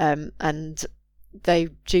 And they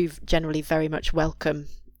do generally very much welcome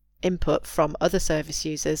input from other service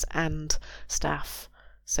users and staff.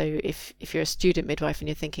 So if you're a student midwife and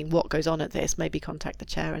you're thinking, what goes on at this, maybe contact the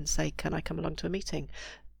chair and say, can I come along to a meeting?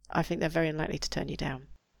 I think they're very unlikely to turn you down.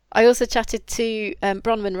 I also chatted to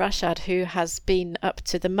Bronwen Rashad, who has been up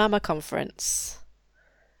to the Mama conference,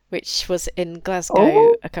 which was in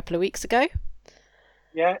Glasgow a couple of weeks ago.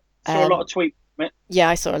 Yeah, saw a lot of tweets from it. Yeah,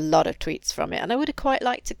 I saw a lot of tweets from it, and I would have quite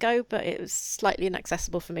liked to go, but it was slightly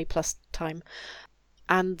inaccessible for me, plus time.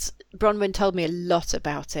 And Bronwen told me a lot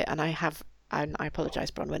about it, and I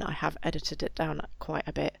apologise, Bronwen, I have edited it down quite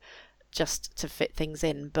a bit just to fit things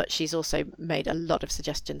in, but she's also made a lot of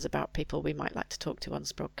suggestions about people we might like to talk to on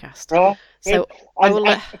Sprogcast. Right. So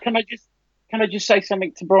Can I just say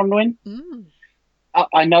something to Bronwen?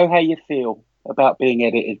 I know how you feel about being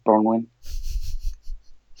edited, Bronwen.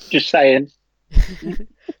 Just saying.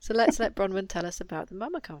 So let's let Bronwen tell us about the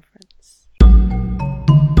Mama conference.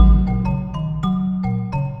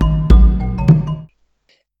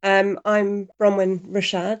 I'm Bronwen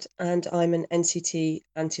Rashad, and I'm an NCT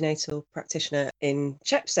antenatal practitioner in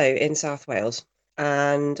Chepstow in South Wales.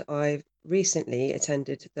 And I've recently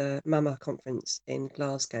attended the Mama conference in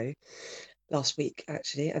Glasgow last week,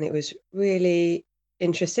 actually, and it was really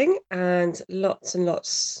interesting and lots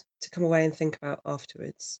to come away and think about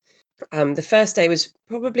afterwards. The first day was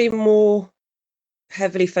probably more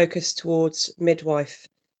heavily focused towards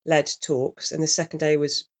midwife-led talks, and the second day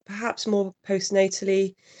was perhaps more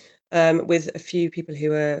postnatally, with a few people who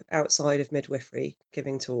were outside of midwifery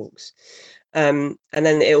giving talks. And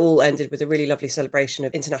then it all ended with a really lovely celebration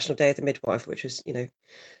of International Day of the Midwife, which was,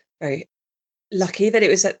 very lucky that it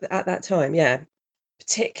was at that time. Yeah.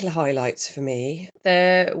 Particular highlights for me.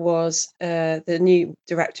 There was the new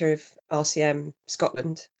director of RCM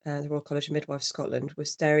Scotland, the Royal College of Midwives Scotland,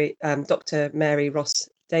 was Dr. Mary Ross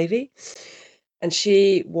Davey. And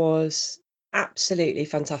she was absolutely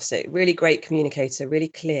fantastic, really great communicator, really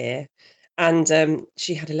clear, and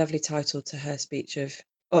she had a lovely title to her speech of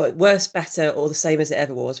worse, better, or the same as it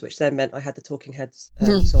ever was, which then meant I had the talking heads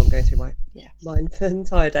song going through my mind for the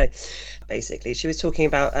entire day. Basically, she was talking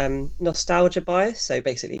about nostalgia bias, so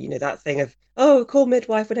basically, that thing of, cool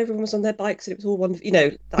midwife when everyone was on their bikes and it was all wonderful,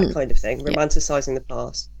 that kind of thing, romanticising the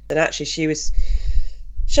past. And actually she was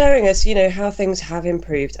showing us, how things have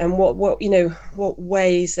improved and what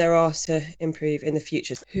ways there are to improve in the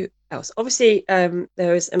future. Who else? Obviously, there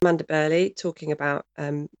was Amanda Burley talking about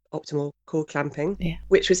optimal cord clamping,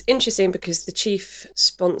 which was interesting because the chief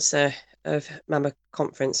sponsor of Mama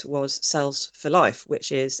Conference was Cells for Life,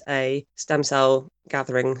 which is a stem cell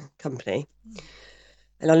gathering company.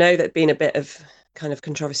 And I know there'd been a bit of kind of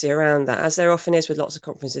controversy around that, as there often is with lots of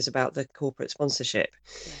conferences about the corporate sponsorship.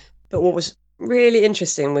 But what was really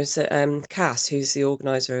interesting was that Cass, who's the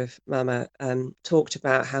organizer of Mama, talked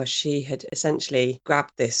about how she had essentially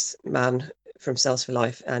grabbed this man from Cells for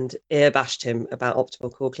Life and ear bashed him about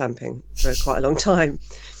optimal cord clamping for quite a long time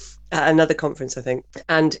at another conference, I think.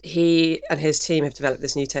 And he and his team have developed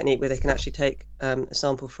this new technique where they can actually take a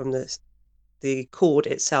sample from the cord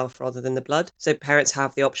itself rather than the blood. So parents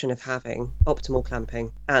have the option of having optimal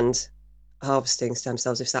clamping and harvesting stem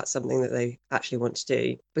cells if that's something that they actually want to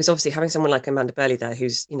do. Because obviously having someone like Amanda Burley there,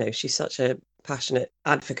 who's, she's such a passionate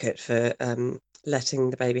advocate for letting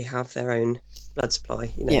the baby have their own blood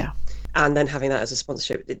supply, Yeah. And then having that as a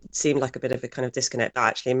sponsorship, it seemed like a bit of a kind of disconnect that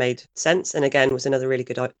actually made sense. And again, was another really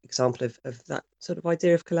good example of that sort of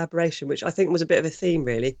idea of collaboration, which I think was a bit of a theme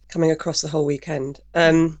really coming across the whole weekend.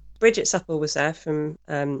 Bridget Supple was there from,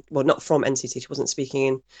 not from NCT. She wasn't speaking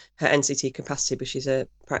in her NCT capacity, but she's a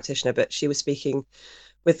practitioner. But she was speaking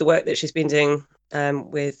with the work that she's been doing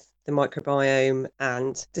with the microbiome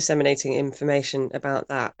and disseminating information about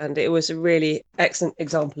that. And it was a really excellent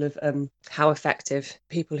example of how effective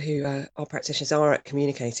people who are practitioners are at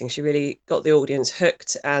communicating. She really got the audience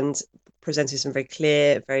hooked and presented some very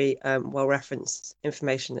clear, very well-referenced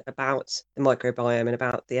information about the microbiome and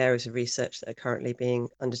about the areas of research that are currently being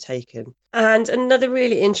undertaken. And another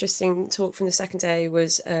really interesting talk from the second day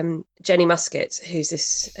was Jenny Muscat, who's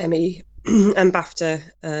this Emmy and BAFTA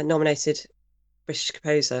nominated British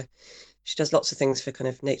composer. She does lots of things for kind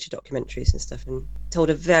of nature documentaries and stuff, and told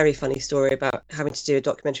a very funny story about having to do a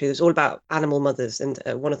documentary that was all about animal mothers, and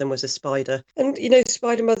one of them was a spider. And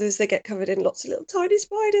spider mothers, they get covered in lots of little tiny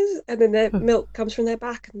spiders, and then their milk comes from their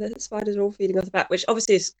back, and the spiders are all feeding off the back, which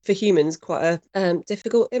obviously is for humans quite a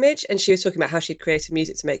difficult image. And she was talking about how she'd created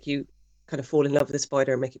music to make you kind of fall in love with the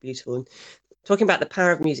spider and make it beautiful, and talking about the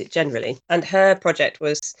power of music generally. And her project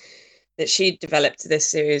was that she developed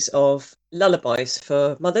this series of lullabies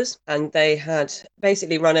for mothers, and they had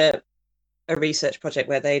basically run a research project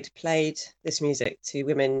where they'd played this music to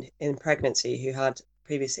women in pregnancy who had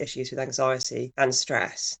previous issues with anxiety and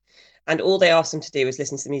stress. And all they asked them to do was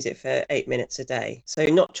listen to the music for 8 minutes a day. So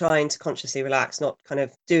not trying to consciously relax, not kind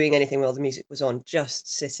of doing anything while the music was on,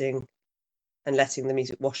 just sitting and letting the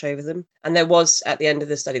music wash over them. And there was, at the end of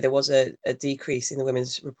the study, there was a decrease in the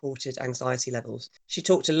women's reported anxiety levels. She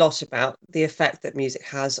talked a lot about the effect that music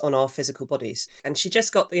has on our physical bodies. And she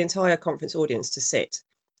just got the entire conference audience to sit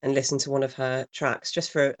and listen to one of her tracks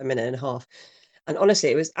just for a minute and a half. And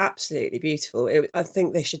honestly, it was absolutely beautiful. I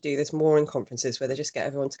think they should do this more in conferences where they just get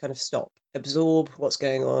everyone to kind of stop, absorb what's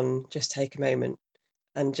going on, just take a moment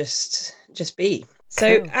and just be.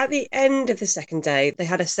 So at the end of the second day, they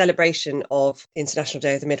had a celebration of International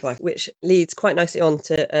Day of the Midwife, which leads quite nicely on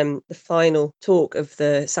to the final talk of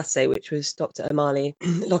the Saturday, which was Dr. Amali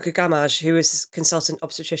Lokagamaj, who is consultant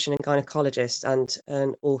obstetrician and gynecologist and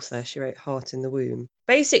an author. She wrote Heart in the Womb.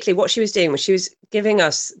 Basically, what she was doing was she was giving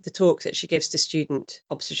us the talk that she gives to student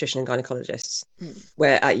obstetrician and gynecologists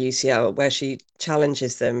where at UCL, where she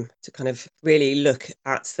challenges them to kind of really look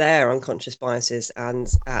at their unconscious biases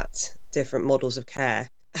and at different models of care.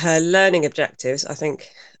 Her learning objectives, I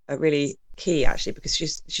think, are really key, actually, because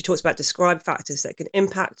she talks about describe factors that can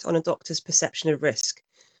impact on a doctor's perception of risk.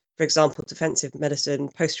 For example, defensive medicine,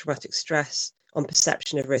 post-traumatic stress, on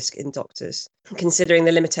perception of risk in doctors. Considering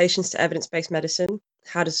the limitations to evidence-based medicine,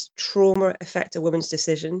 how does trauma affect a woman's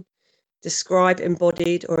decision? Describe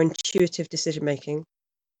embodied or intuitive decision-making.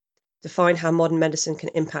 Define how modern medicine can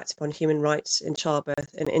impact upon human rights in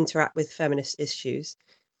childbirth and interact with feminist issues.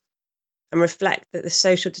 And reflect that the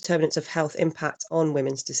social determinants of health impact on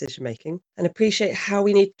women's decision-making, and appreciate how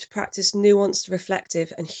we need to practice nuanced,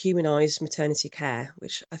 reflective and humanised maternity care,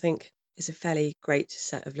 which I think is a fairly great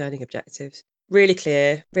set of learning objectives. Really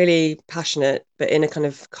clear, really passionate, but in a kind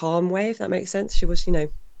of calm way, if that makes sense. She was, I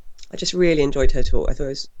just really enjoyed her talk. I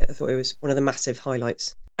thought it was one of the massive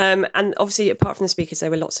highlights. And obviously, apart from the speakers, there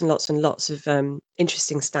were lots and lots and lots of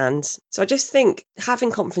interesting stands. So I just think having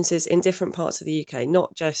conferences in different parts of the UK,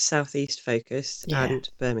 not just Southeast focused and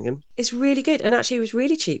Birmingham, is really good. And actually, it was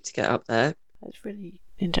really cheap to get up there. It's really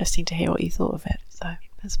interesting to hear what you thought of it, so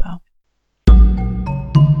as well.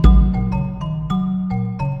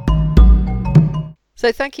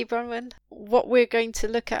 So thank you, Bronwen. What we're going to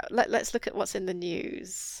look at, let's look at what's in the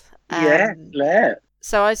news.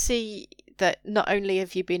 So I see that not only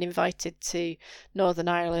have you been invited to Northern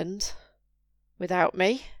Ireland without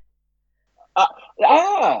me.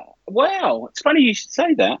 Wow. It's funny you should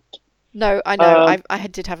say that. No, I know. I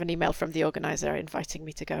did have an email from the organiser inviting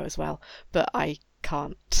me to go as well, but I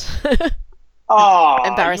can't.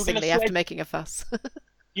 Embarrassingly, after making a fuss.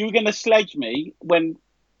 You were going to sledge me when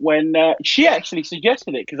she actually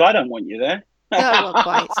suggested it, because I don't want you there. well,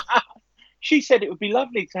 quite. She said it would be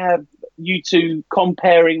lovely to have you two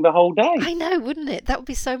comparing the whole day. I know, wouldn't it? That would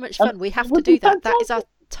be so much fun. We have It to would do be that. That is fantastic.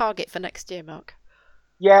 our target for next year, Mark.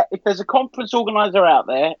 Yeah, if there's a conference organizer out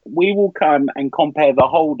there, we will come and compare the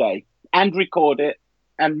whole day and record it.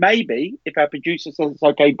 And maybe, if our producer says it's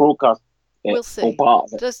okay, broadcast it. We'll see. Or part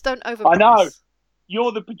of it. Just don't overpromise. I know.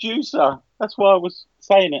 You're the producer. That's why I was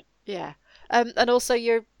saying it. Yeah. And also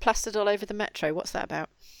you're plastered all over the metro. What's that about?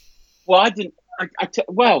 Well, I didn't.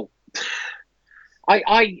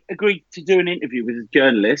 I agreed to do an interview with a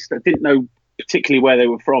journalist. I didn't know particularly where they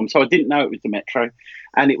were from, so I didn't know it was the Metro,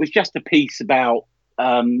 and it was just a piece about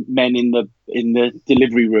men in the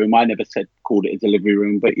delivery room. I never called it a delivery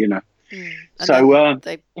room, but you know. So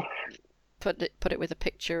they put it with a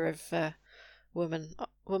picture of woman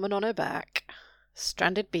on her back,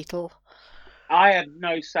 stranded beetle. I had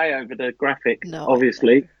no say over the graphic, No,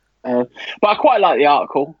 obviously, but I quite like the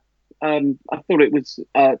article. I thought it was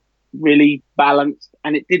really balanced,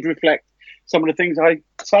 and it did reflect some of the things I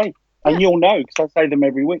say. And you'll know, because I say them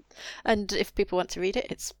every week. And if people want to read it,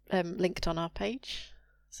 it's linked on our page.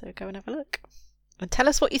 So go and have a look. And tell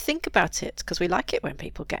us what you think about it, because we like it when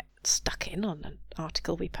people get stuck in on an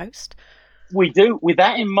article we post. We do. With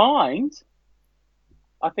that in mind,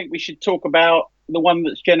 I think we should talk about the one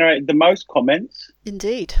that's generated the most comments.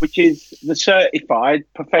 Indeed. Which is the certified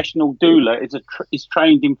professional doula is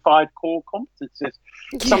trained in 5 core competences.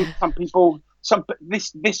 Yeah. Some people,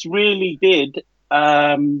 this really did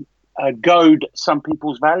goad some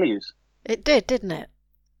people's values. It did, didn't it?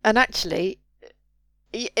 And actually,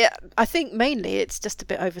 I think mainly it's just a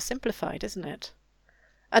bit oversimplified, isn't it?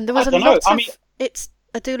 And there was a lot of it's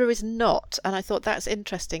a doula is not, and I thought that's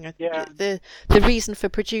interesting. Yeah. The reason for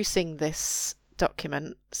producing this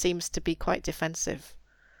document seems to be quite defensive.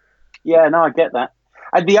 Yeah, no, I get that.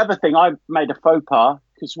 And the other thing, I made a faux pas,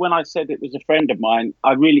 because when I said it was a friend of mine,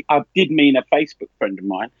 I did mean a Facebook friend of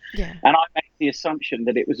mine. Yeah. And I made the assumption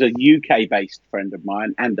that it was a UK-based friend of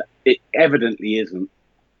mine, and it evidently isn't.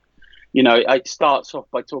 You know, it starts off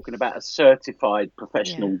by talking about a certified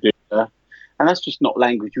professional doula, and that's just not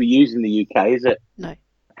language we use in the UK, is it? No.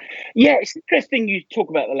 Yeah, it's interesting you talk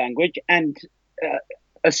about the language and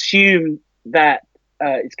assume that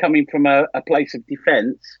it's coming from a place of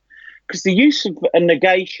defence, because the use of a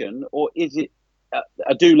negation, or is it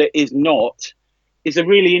a doula is not, is a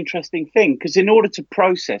really interesting thing, because in order to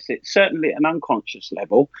process it, certainly at an unconscious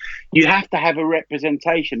level, you have to have a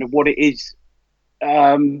representation of what it is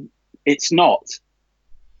it's not,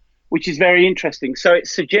 which is very interesting. So it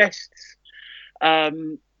suggests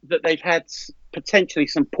that they've had potentially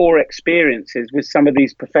some poor experiences with some of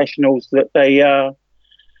these professionals that they are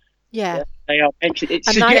mentioned. It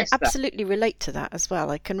and I suggests absolutely relate to that as well.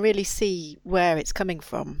 I can really see where it's coming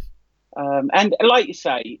from. And like you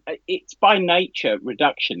say, it's by nature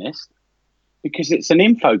reductionist, because it's an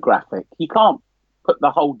infographic. You can't put the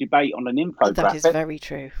whole debate on an infographic. That is very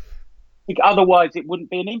true. Otherwise, it wouldn't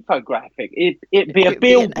be an infographic. It'd be a billboard.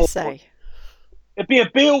 Be an essay. It'd be a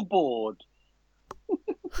billboard.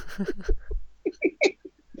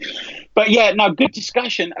 But yeah, no, good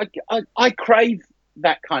discussion. I crave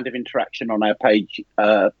that kind of interaction on our page,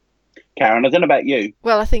 Karen. I don't know about you.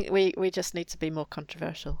 Well, I think we just need to be more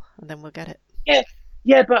controversial, and then we'll get it.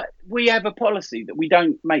 Yeah, but we have a policy that we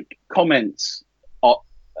don't make comments,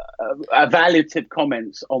 evaluative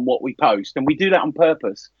comments on what we post, and we do that on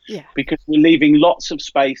purpose. Yeah. Because we're leaving lots of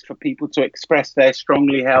space for people to express their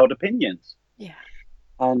strongly held opinions. Yeah.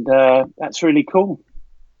 And that's really cool.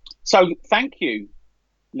 So thank you,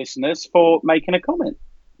 listeners, for making a comment.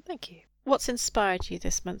 Thank you. What's inspired you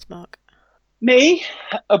this month, Mark? Me,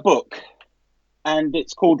 a book, and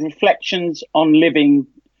it's called Reflections on Living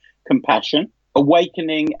Compassion,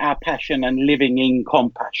 Awakening Our Passion and Living in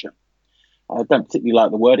Compassion. I don't particularly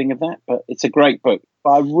like the wording of that, but it's a great book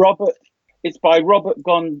by Robert. It's by Robert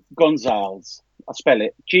Gonzalez. I spell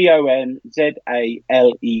it Gonzales.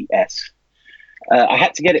 I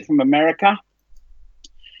had to get it from America.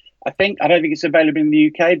 I don't think it's available in the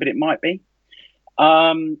UK, but it might be.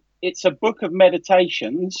 It's a book of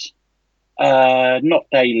meditations, not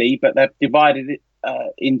daily, but they've divided it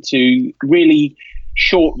into really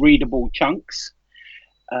short, readable chunks.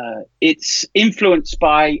 It's influenced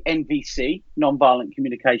by NVC, nonviolent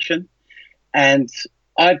communication, and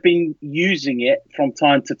I've been using it from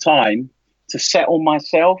time to time to settle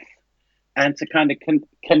myself and to kind of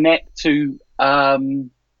connect to, how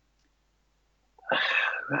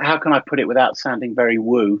can I put it without sounding very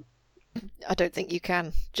woo? I don't think you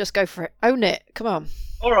can. Just go for it. Own it. Come on.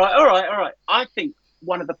 All right. I think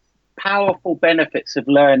one of the powerful benefits of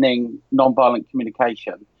learning nonviolent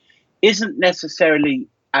communication isn't necessarily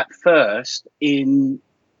at first in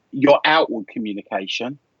your outward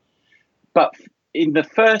communication, but in the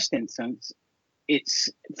first instance,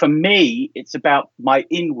 for me, it's about my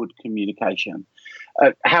inward communication,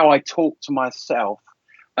 how I talk to myself,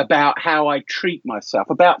 about how I treat myself,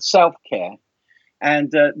 about self-care.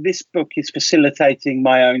 And this book is facilitating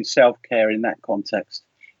my own self-care in that context,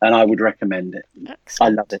 and I would recommend it.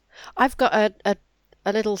 Excellent. I love it. I've got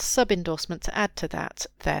a little sub-endorsement to add to that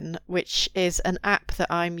then, which is an app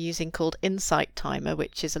that I'm using called Insight Timer,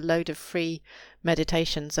 which is a load of free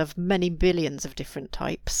meditations of many billions of different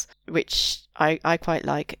types, which I quite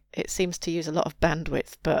like. It seems to use a lot of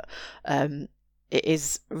bandwidth, but it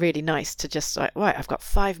is really nice to just like, right, I've got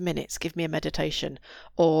 5 minutes, give me a meditation.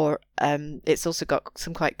 Or it's also got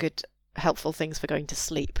some quite good helpful things for going to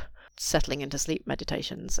sleep, settling into sleep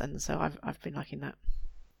meditations, and so I've been liking that.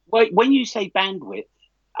 Well, when you say bandwidth,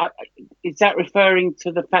 is that referring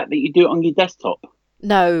to the fact that you do it on your desktop?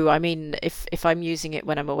 No, I mean, if I'm using it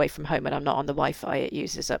when I'm away from home and I'm not on the Wi-Fi, it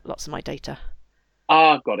uses up lots of my data.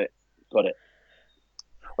 Got it.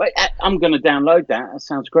 Well, I'm going to download that. That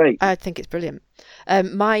sounds great. I think it's brilliant.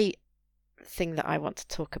 My thing that I want to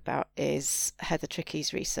talk about is Heather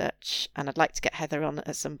Trickey's research, and I'd like to get Heather on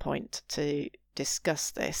at some point to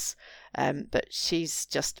discuss this. But she's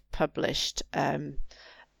just published a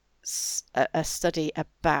study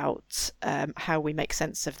about how we make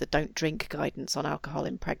sense of the don't drink guidance on alcohol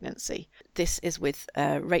in pregnancy. This is with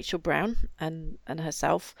Rachel Brown and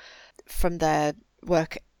herself from their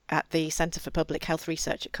work at the Centre for Public Health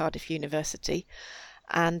Research at Cardiff University,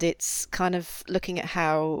 and it's kind of looking at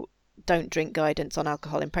how don't drink guidance on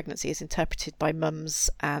alcohol in pregnancy is interpreted by mums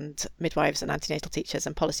and midwives and antenatal teachers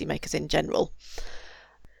and policymakers in general.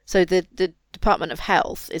 So the Department of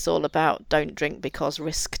Health is all about don't drink because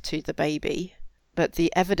risk to the baby, but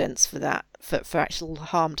the evidence for that, for actual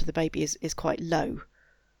harm to the baby is quite low.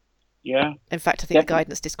 Yeah. In fact, I think the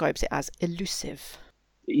guidance describes it as elusive.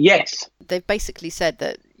 Yes. They've basically said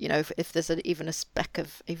that, you know, if there's even a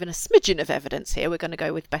smidgen of evidence here, we're going to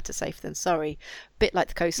go with better safe than sorry. A bit like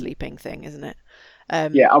the co-sleeping thing, isn't it?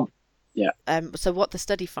 So what the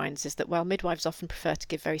study finds is that while midwives often prefer to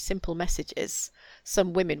give very simple messages,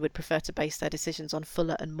 some women would prefer to base their decisions on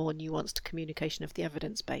fuller and more nuanced communication of the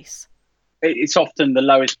evidence base. It's often the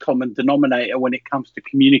lowest common denominator when it comes to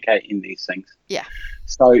communicating these things. Yeah.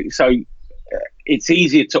 So it's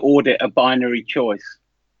easier to audit a binary choice.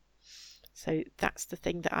 So that's the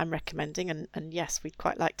thing that I'm recommending. And yes, we'd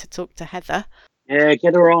quite like to talk to Heather. Yeah,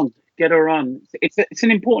 get her on. It's an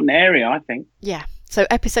important area, I think. Yeah. So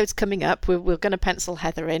episodes coming up, we're going to pencil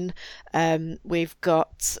Heather in. We've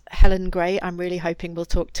got Helen Gray. I'm really hoping will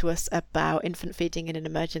talk to us about infant feeding in an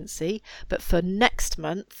emergency. But for next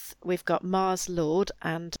month, we've got Mars Lord,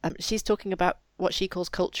 and she's talking about what she calls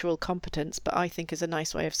cultural competence, but I think is a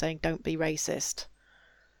nice way of saying don't be racist.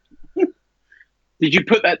 Did you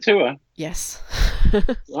put that to her? Yes.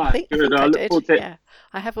 Right, good. I look forward to it. Yeah,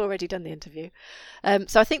 I have already done the interview.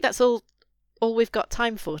 So I think that's all we've got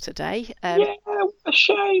time for today. Yeah, what a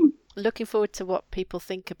shame. Looking forward to what people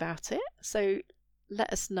think about it. So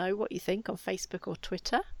let us know what you think on Facebook or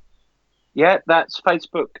Twitter. Yeah, that's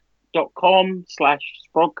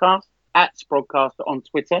facebook.com/Sprogcast, @Sprogcast on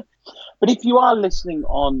Twitter. But if you are listening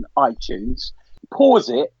on iTunes,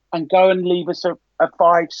 pause it and go and leave us a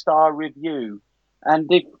 5-star review. And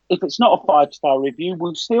if it's not a 5-star review,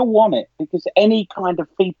 we'll still want it, because any kind of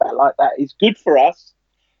feedback like that is good for us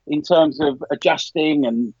in terms of adjusting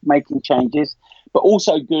and making changes, but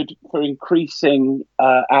also good for increasing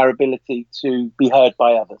our ability to be heard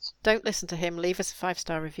by others. Don't listen to him. Leave us a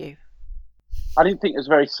 5-star review. I didn't think it was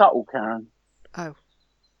very subtle, Karen. Oh.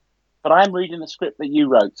 But I am reading the script that you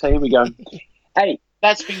wrote, so here we go. Hey,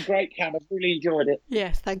 that's been great, Karen. I've really enjoyed it.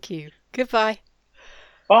 Yes, thank you. Goodbye.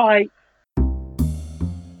 Bye.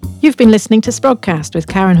 You've been listening to Sprogcast with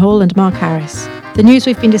Karen Hall and Mark Harris. The news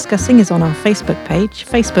we've been discussing is on our Facebook page,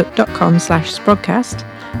 facebook.com/Sprogcast.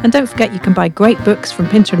 And don't forget you can buy great books from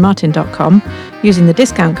pinterandmartin.com using the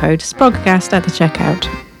discount code SPROGCAST at the checkout.